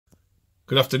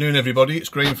Good afternoon everybody, it's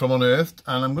Graham from Unearthed,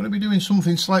 and I'm going to be doing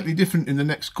something slightly different in the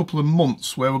next couple of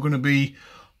months where we're going to be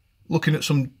looking at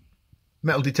some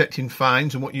metal detecting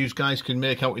finds and what you guys can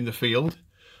make out in the field.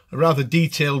 A rather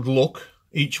detailed look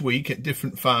each week at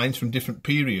different finds from different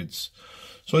periods.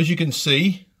 So as you can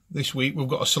see, this week we've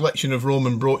got a selection of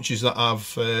Roman brooches that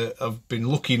I've been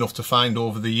lucky enough to find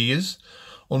over the years.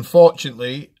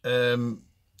 Unfortunately,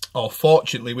 or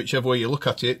fortunately, whichever way you look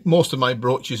at it, most of my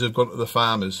brooches have gone to the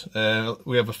farmers.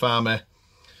 We have a farmer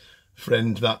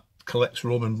friend that collects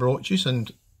Roman brooches,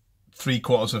 and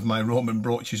 3/4 of my Roman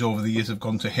brooches over the years have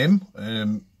gone to him.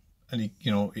 And he,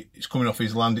 you know, it's coming off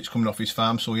his land, it's coming off his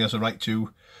farm, so he has a right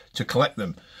to collect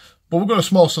them. But we've got a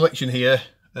small selection here,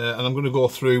 and I'm going to go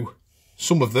through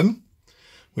some of them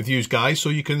with you guys, so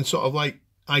you can sort of like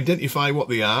identify what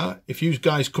they are. If you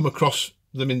guys come across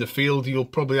them in the field, you'll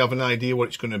probably have an idea what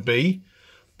it's going to be,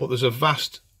 but there's a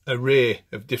vast array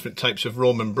of different types of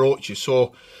Roman brooches.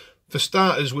 So for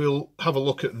starters, we'll have a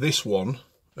look at this one.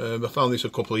 I found this a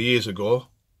couple of years ago,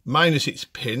 minus its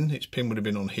pin would have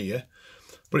been on here,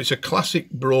 but it's a classic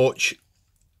brooch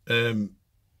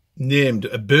named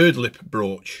a bird lip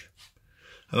brooch,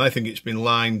 and I think it's been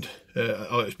lined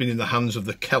or it's been in the hands of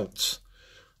the Celts.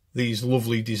 These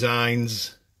lovely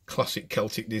designs, classic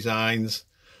Celtic designs.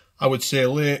 I would say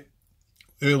late,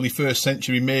 early 1st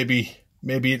century, maybe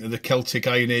into the Celtic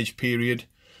Iron Age period,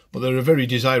 but they're a very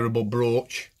desirable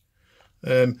brooch.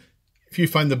 If you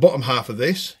find the bottom half of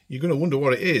this, you're going to wonder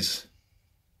what it is.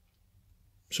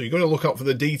 So you're going to look out for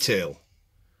the detail,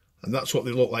 and that's what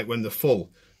they look like when they're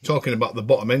full. Talking about the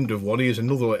bottom end of one, here's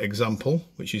another example,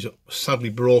 which is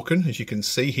sadly broken, as you can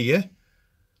see here,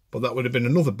 but that would have been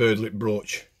another bird lip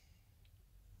brooch.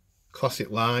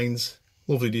 Classic lines.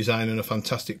 Lovely design and a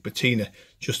fantastic patina.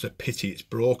 Just a pity it's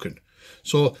broken.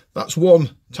 So that's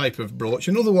one type of brooch.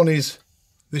 Another one is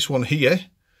this one here.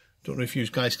 Don't know if you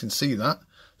guys can see that.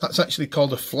 That's actually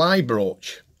called a fly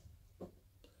brooch.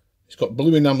 It's got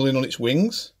blue enamelling on its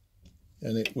wings,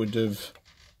 and it would have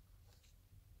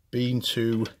been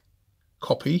to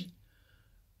copy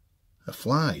a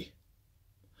fly.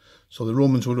 So the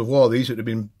Romans would have worn these. It would have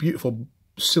been beautiful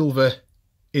silver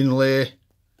inlay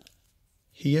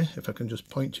here, if I can just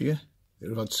point to you. It would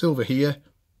have had silver here,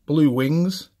 blue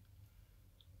wings.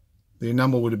 The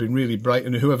enamel would have been really bright,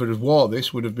 and whoever had wore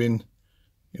this would have been,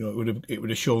 you know, it would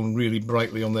have shown really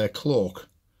brightly on their cloak.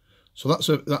 So that's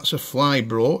a fly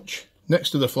brooch. Next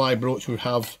to the fly brooch we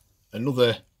have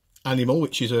another animal,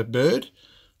 which is a bird,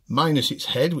 minus its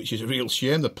head, which is a real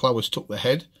shame. The ploughers took the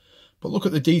head. But look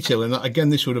at the detail in that. Again,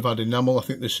 this would have had enamel. I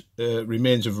think there's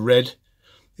remains of red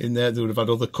in there. They would have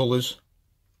had other colours.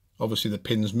 Obviously the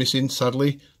pin's missing,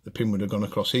 sadly. The pin would have gone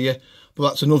across here. But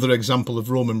that's another example of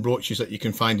Roman brooches that you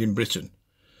can find in Britain.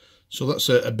 So that's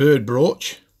a bird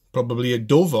brooch, probably a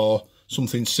dove or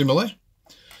something similar.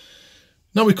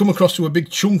 Now we come across to a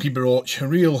big chunky brooch, a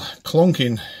real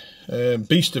clonking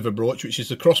beast of a brooch, which is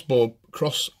the crossbow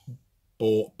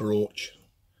brooch.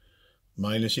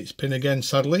 Minus its pin again,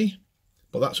 sadly.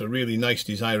 But that's a really nice,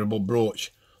 desirable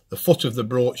brooch. The foot of the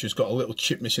brooch has got a little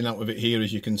chip missing out of it here,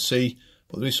 as you can see.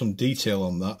 But there is some detail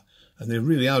on that, and they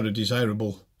really are a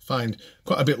desirable find.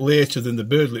 Quite a bit later than the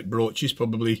bird lip brooches,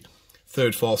 probably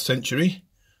 3rd, 4th century,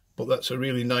 but that's a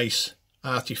really nice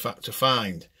artifact to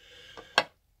find.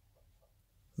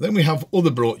 Then we have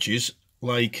other brooches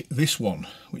like this one,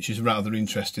 which is rather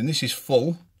interesting. This is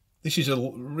full. This is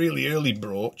a really early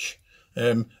brooch,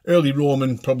 early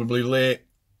Roman, probably late,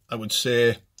 I would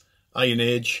say, Iron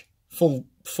Age, full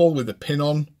with a pin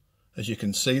on. As you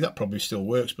can see, that probably still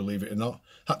works, believe it or not.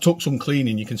 That took some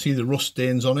cleaning. You can see the rust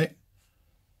stains on it.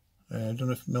 I don't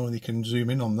know if Melanie can zoom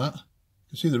in on that. You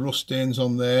can see the rust stains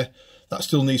on there. That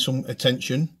still needs some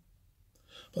attention.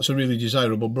 That's a really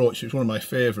desirable brooch. It's one of my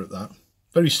favourite, that.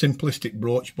 Very simplistic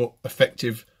brooch, but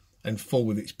effective and full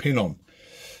with its pin on.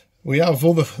 We have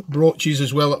other brooches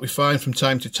as well that we find from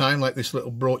time to time, like this little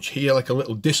brooch here, like a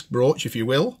little disc brooch, if you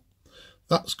will.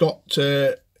 That's got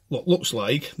what looks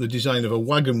like the design of a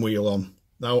wagon wheel on.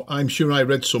 Now, I'm sure I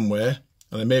read somewhere,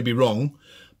 and I may be wrong,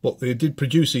 but they did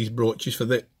produce these brooches for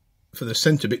the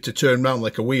centre bit to turn round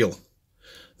like a wheel.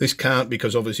 This can't,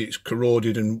 because obviously it's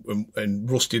corroded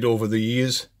and rusted over the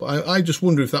years, but I just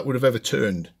wonder if that would have ever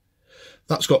turned.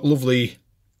 That's got lovely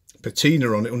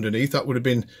patina on it underneath. That would have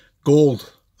been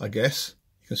gold, I guess.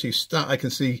 I can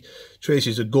see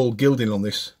traces of gold gilding on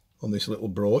this little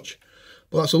brooch.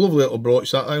 But that's a lovely little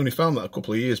brooch. That I only found that a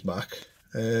couple of years back.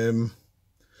 So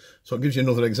it gives you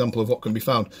another example of what can be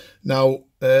found. Now,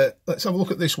 let's have a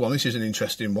look at this one. This is an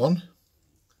interesting one.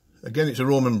 Again, it's a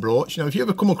Roman brooch. Now, if you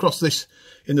ever come across this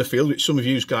in the field, which some of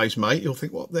you guys might, you'll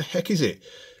think, what the heck is it?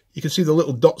 You can see the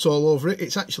little dots all over it.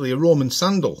 It's actually a Roman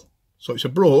sandal. So it's a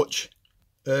brooch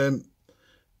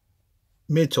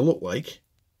made to look like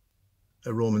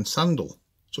a Roman sandal.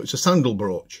 So it's a sandal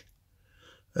brooch.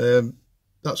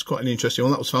 That's quite an interesting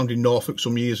one. That was found in Norfolk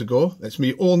some years ago. It's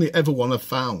the only ever one I've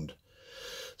found.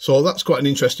 So that's quite an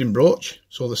interesting brooch.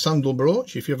 So the sandal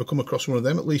brooch, if you ever come across one of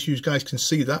them, at least you guys can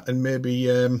see that and maybe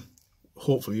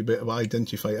hopefully a bit of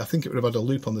identify it. I think it would have had a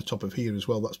loop on the top of here as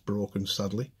well. That's broken,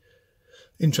 sadly.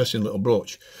 Interesting little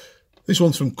brooch. This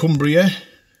one's from Cumbria.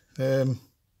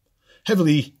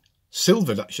 Heavily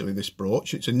silvered, actually, this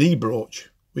brooch. It's a knee brooch.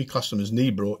 We class them as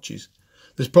knee brooches.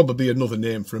 There's probably another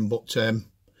name for them, but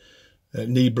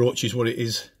knee brooch is what it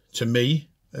is to me.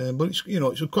 But it's, you know,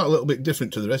 it's quite a little bit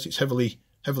different to the rest. It's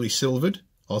heavily silvered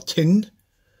or tinned.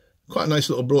 Quite a nice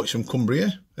little brooch from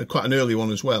Cumbria, and quite an early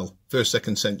one as well, 1st,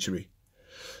 2nd century.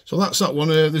 So that's that one.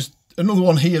 There's another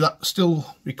one here that still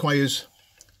requires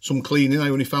some cleaning. I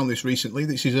only found this recently.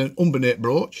 This is an unburnate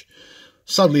brooch.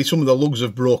 Sadly, some of the lugs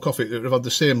have broke off it. It would have had the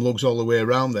same lugs all the way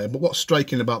around there. But what's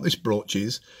striking about this brooch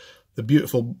is the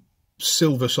beautiful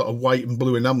silver sort of white and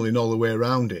blue enamelling all the way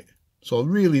around it. So a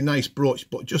really nice brooch,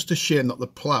 but just a shame that the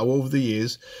plough over the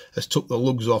years has took the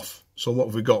lugs off. So what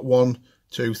have we got? 1,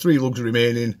 2, 3 lugs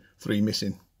remaining, 3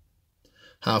 missing.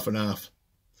 Half and half.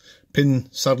 Pin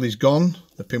sadly is gone.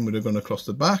 The pin would have gone across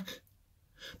the back.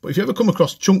 But if you ever come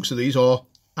across chunks of these or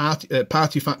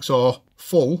artifacts or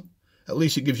full, at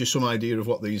least it gives you some idea of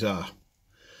what these are.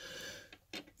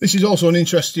 This is also an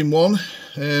interesting one.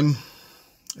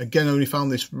 Again, I only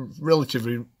found this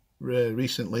relatively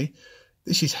recently.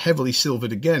 This is heavily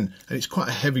silvered again, and it's quite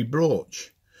a heavy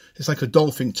brooch. It's like a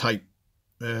dolphin type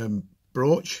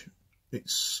brooch.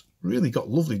 It's really got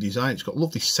lovely design. It's got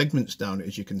lovely segments down it,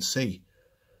 as you can see.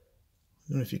 I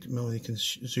don't know if you can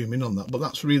zoom in on that, but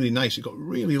that's really nice. It's got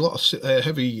really a lot of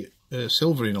heavy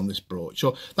silvering on this brooch.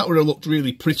 So that would have looked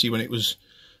really pretty when it was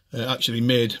actually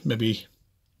made maybe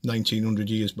 1900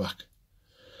 years back.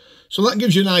 So that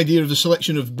gives you an idea of the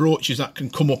selection of brooches that can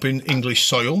come up in English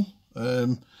soil.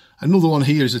 Another one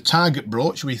here is a target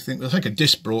brooch. We think it's like a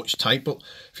disc brooch type, but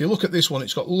if you look at this one,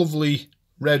 it's got lovely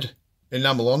red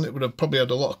enamel on. It would have probably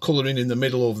had a lot of colouring in the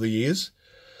middle over the years.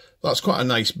 That's quite a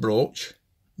nice brooch.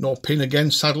 No pin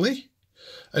again, sadly.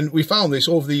 And we found this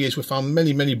over the years. We found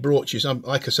many, many brooches.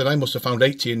 Like I said, I must have found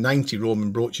 80 and 90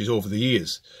 Roman brooches over the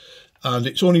years. And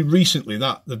it's only recently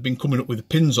that they've been coming up with the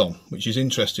pins on, which is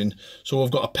interesting. So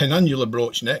we've got a penannular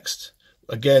brooch next.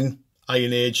 Again,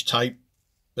 Iron Age type,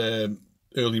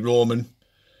 early Roman.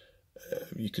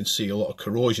 You can see a lot of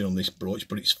corrosion on this brooch,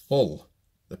 but it's full.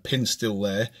 The pin's still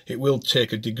there. It will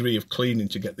take a degree of cleaning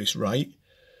to get this right.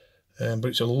 But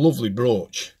it's a lovely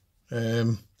brooch.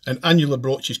 An annular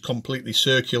brooch is completely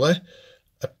circular.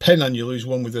 A penannular is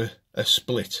one with a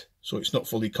split, so it's not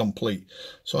fully complete.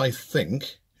 So I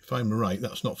think, if I'm right,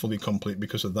 that's not fully complete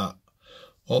because of that.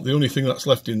 Or the only thing that's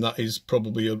left in that is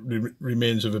probably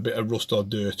remains of a bit of rust or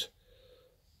dirt.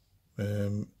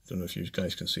 Don't know if you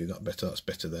guys can see that better. That's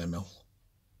better there, Mel.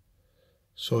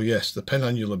 So yes, the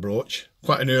penannular brooch,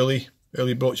 quite an early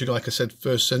brooch, like I said,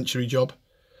 1st century job.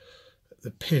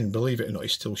 The pin, believe it or not,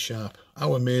 is still sharp.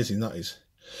 How amazing that is.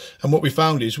 And what we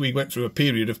found is we went through a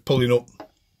period of pulling up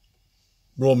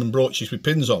Roman brooches with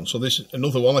pins on. So this is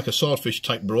another one, like a swordfish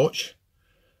type brooch.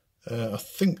 I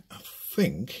think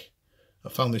I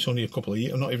found this only a couple of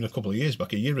years, not even a couple of years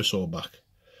back, a year or so back.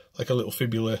 Like a little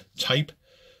fibula type.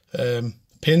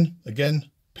 Pin, again,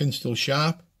 pin still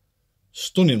sharp.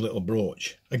 Stunning little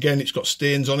brooch. Again, it's got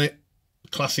stains on it.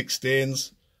 Classic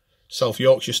stains. South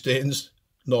Yorkshire stains.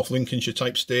 North Lincolnshire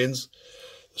type stains.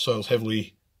 The soil's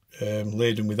heavily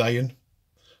laden with iron,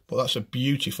 but that's a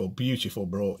beautiful, beautiful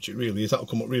brooch. It really is. That'll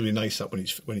come up really nice that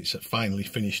when it's finally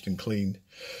finished and cleaned.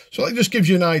 So that just gives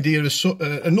you an idea of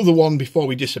another one before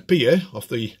we disappear off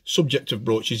the subject of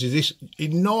brooches is this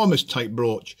enormous type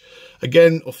brooch.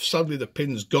 Again, sadly the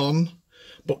pin's gone,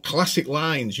 but classic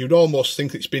lines. You'd almost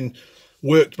think it's been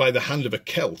worked by the hand of a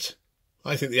Celt.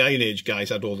 I think the Iron Age guys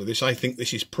had all of this. I think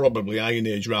this is probably Iron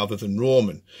Age rather than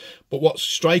Roman. But what's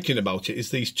striking about it is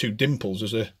these two dimples.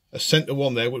 There's a centre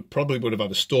one there probably would have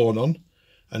had a stone on,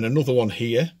 and another one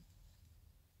here.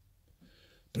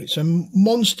 But it's a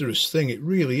monstrous thing, it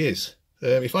really is.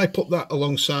 If I put that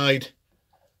alongside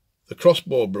the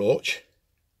crossbow brooch,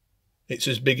 it's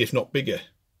as big if not bigger,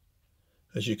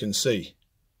 as you can see.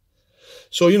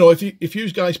 So, you know, if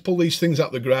you guys pull these things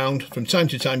out the ground, from time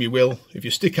to time you will. If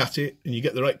you stick at it and you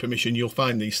get the right permission, you'll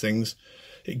find these things.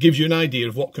 It gives you an idea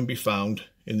of what can be found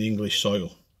in the English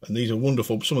soil. And these are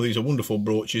wonderful. Some of these are wonderful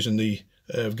brooches, and they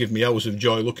have given me hours of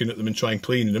joy looking at them and trying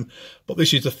cleaning them. But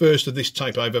this is the first of this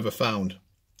type I've ever found.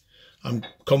 I'm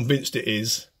convinced it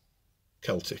is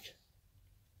Celtic.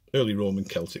 Early Roman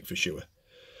Celtic for sure.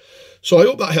 So I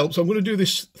hope that helps. I'm going to do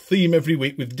this theme every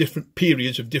week with different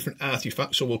periods of different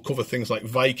artifacts. So we'll cover things like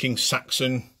Viking,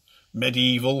 Saxon,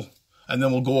 medieval, and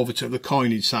then we'll go over to the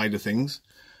coinage side of things.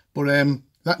 But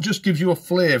that just gives you a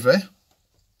flavour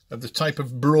of the type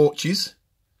of brooches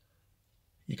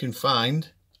you can find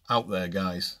out there,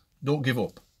 guys. Don't give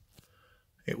up.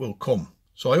 It will come.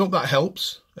 So I hope that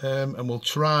helps, and we'll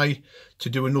try to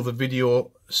do another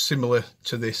video similar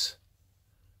to this,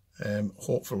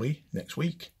 hopefully next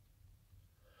week.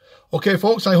 Okay,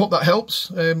 folks, I hope that helps.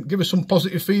 Give us some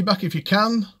positive feedback if you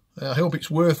can. I hope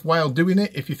it's worthwhile doing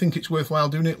it. If you think it's worthwhile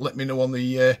doing it, let me know on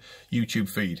the YouTube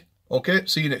feed. Okay,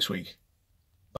 see you next week.